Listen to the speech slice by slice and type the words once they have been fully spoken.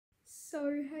So,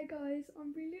 hey guys,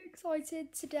 I'm really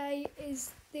excited. Today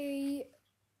is the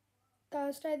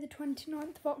Thursday, the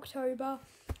 29th of October,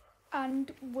 and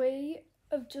we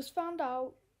have just found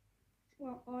out,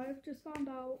 well, I've just found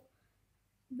out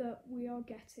that we are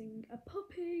getting a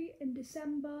puppy in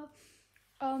December,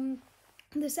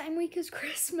 the same week as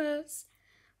Christmas,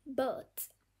 but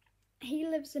he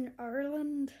lives in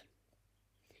Ireland.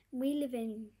 We live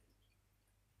in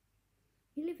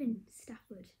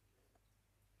Stafford.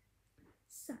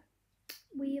 So,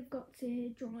 we have got to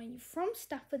drive from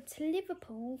Stafford to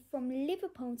Liverpool, from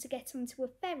Liverpool to get onto a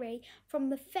ferry, from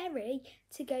the ferry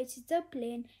to go to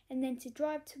Dublin, and then to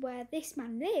drive to where this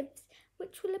man lives,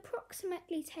 which will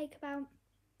approximately take about,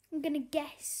 I'm going to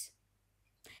guess,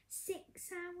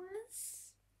 6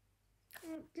 hours.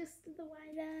 Just the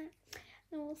way there.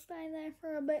 And we'll stay there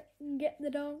for a bit and get the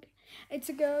dog. It's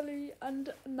a girly,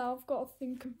 and now I've got to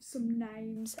think of some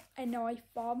names.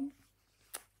 N-I-FOM.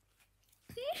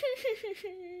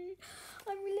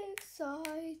 I'm really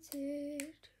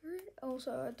excited.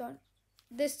 Also,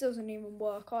 this doesn't even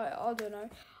work. I don't know.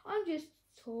 I'm just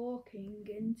talking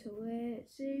into it.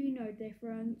 See, no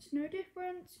difference.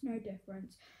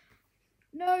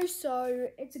 No, so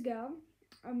it's a girl.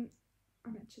 I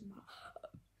mentioned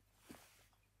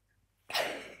that.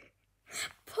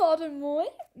 Pardon me.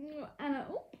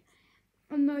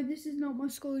 And no, this is not my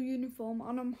school uniform,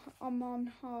 and I'm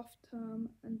on half term,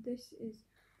 and this is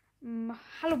my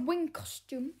Halloween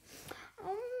costume.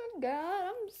 Oh my god,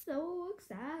 I'm so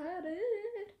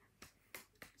excited.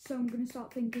 So I'm gonna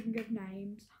start thinking of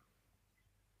names.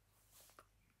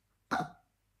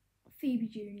 Phoebe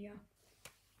Jr.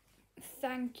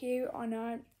 Thank you. I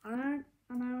know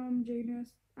I'm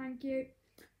genius. Thank you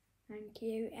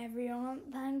everyone.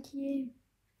 Thank you.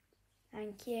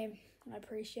 I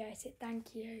appreciate it.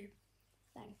 Thank you.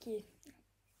 Oh,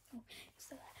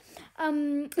 still there.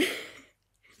 I'm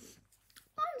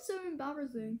so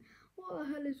embarrassing. What the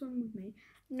hell is wrong with me?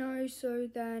 No, so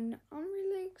then I'm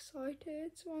really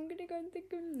excited. So I'm gonna go and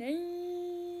think of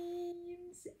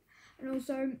names. And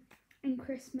also, in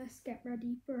Christmas, get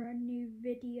ready for a new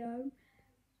video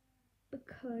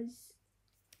because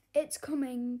it's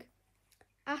coming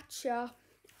at ya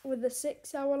with a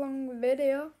 6-hour-long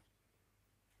video.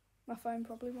 My phone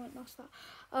probably won't last that.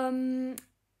 It'll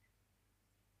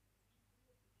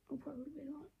probably be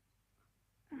like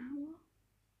an hour,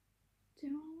 2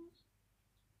 hours.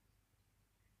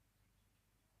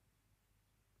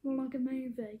 More like a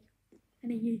movie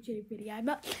and a YouTube video.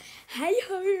 But hey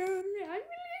ho, I'm really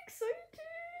excited.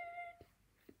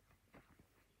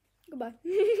 Goodbye.